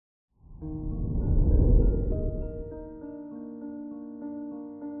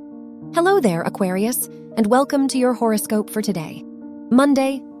Hello there, Aquarius, and welcome to your horoscope for today,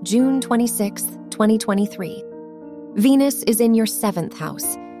 Monday, June 26th, 2023. Venus is in your 7th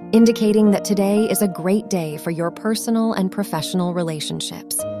house, indicating that today is a great day for your personal and professional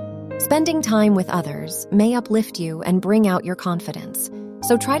relationships. Spending time with others may uplift you and bring out your confidence,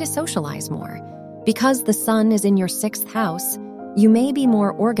 so try to socialize more. Because the sun is in your 6th house, you may be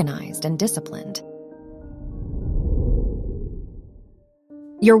more organized and disciplined.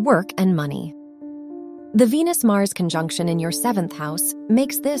 Your work and money. The Venus-Mars conjunction in your 7th house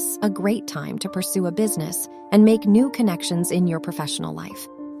makes this a great time to pursue a business and make new connections in your professional life.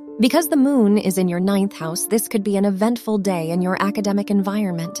 Because the moon is in your 9th house, this could be an eventful day in your academic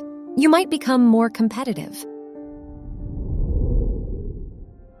environment. You might become more competitive.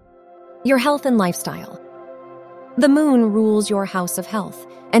 Your health and lifestyle. The moon rules your house of health,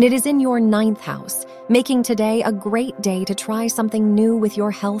 and it is in your 9th house, making today a great day to try something new with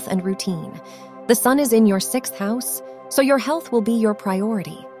your health and routine. The sun is in your 6th house, so your health will be your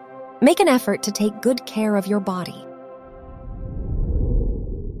priority. Make an effort to take good care of your body.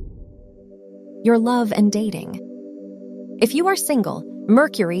 Your love and dating. If you are single,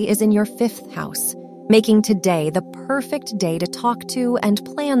 Mercury is in your 5th house, making today the perfect day to talk to and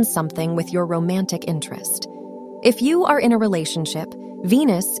plan something with your romantic interest. If you are in a relationship,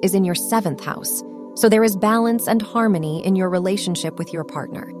 Venus is in your 7th house, so there is balance and harmony in your relationship with your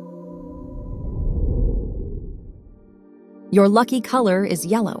partner. Your lucky color is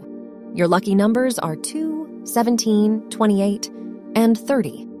yellow. Your lucky numbers are 2, 17, 28, and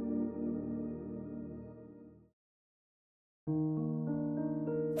 30.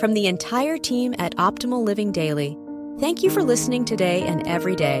 From the entire team at Optimal Living Daily, thank you for listening today and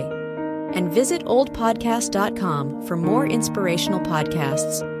every day. And visit oldpodcast.com for more inspirational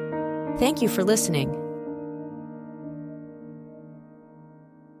podcasts. Thank you for listening.